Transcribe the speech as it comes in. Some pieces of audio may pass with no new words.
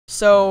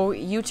So,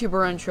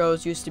 YouTuber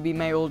intros used to be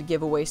my old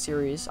giveaway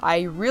series.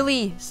 I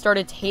really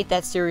started to hate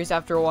that series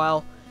after a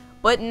while,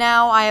 but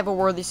now I have a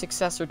worthy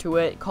successor to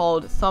it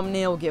called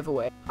Thumbnail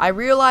Giveaway. I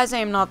realize I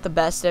am not the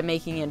best at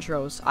making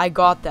intros. I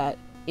got that.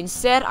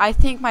 Instead, I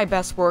think my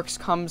best works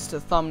comes to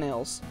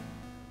thumbnails.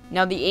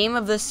 Now, the aim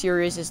of this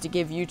series is to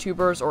give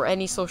YouTubers or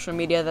any social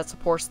media that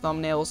supports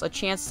thumbnails a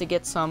chance to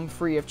get some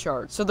free of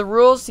charge. So the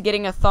rules to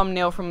getting a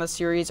thumbnail from the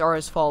series are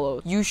as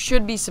follows. You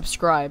should be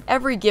subscribed.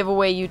 Every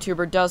giveaway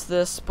YouTuber does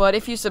this, but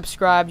if you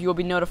subscribe, you will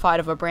be notified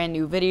of a brand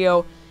new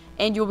video,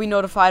 and you'll be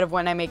notified of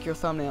when I make your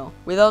thumbnail.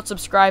 Without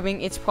subscribing,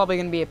 it's probably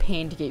going to be a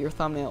pain to get your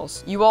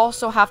thumbnails. You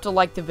also have to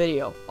like the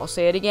video. I'll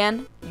say it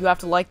again, you have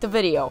to like the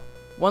video.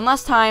 One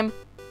last time,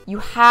 you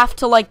have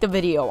to like the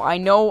video. I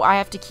know I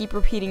have to keep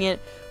repeating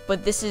it,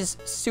 but this is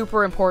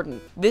super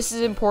important. This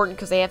is important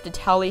because they have to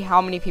tally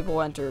how many people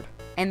entered.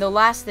 And the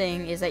last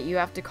thing is that you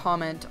have to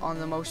comment on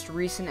the most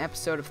recent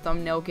episode of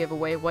Thumbnail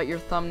Giveaway what your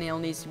thumbnail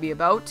needs to be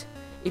about.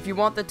 If you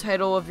want the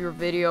title of your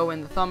video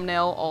in the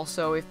thumbnail,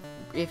 also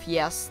if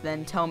yes,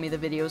 then tell me the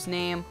video's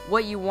name,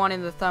 what you want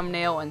in the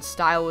thumbnail and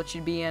style it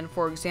should be in.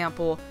 For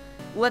example,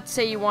 let's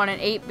say you want an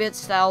 8-bit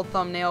styled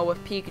thumbnail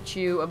with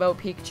Pikachu, about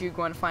Pikachu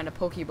going to find a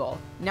Pokeball.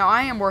 Now,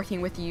 I am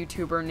working with a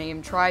YouTuber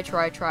named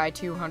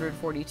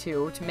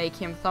Try242 to make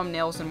him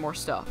thumbnails and more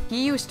stuff.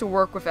 He used to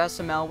work with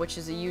SML, which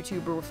is a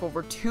YouTuber with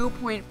over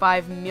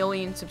 2.5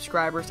 million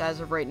subscribers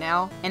as of right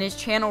now, and his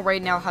channel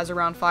right now has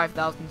around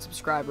 5,000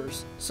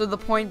 subscribers. So the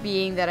point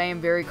being that I am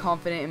very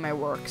confident in my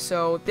work.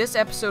 So this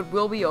episode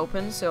will be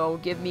open, so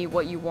give me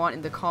what you want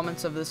in the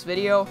comments of this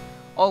video.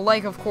 I'll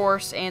like, of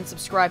course, and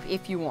subscribe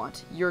if you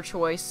want. Your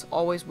choice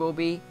always will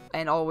be,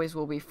 and always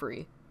will be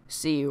free.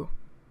 See you.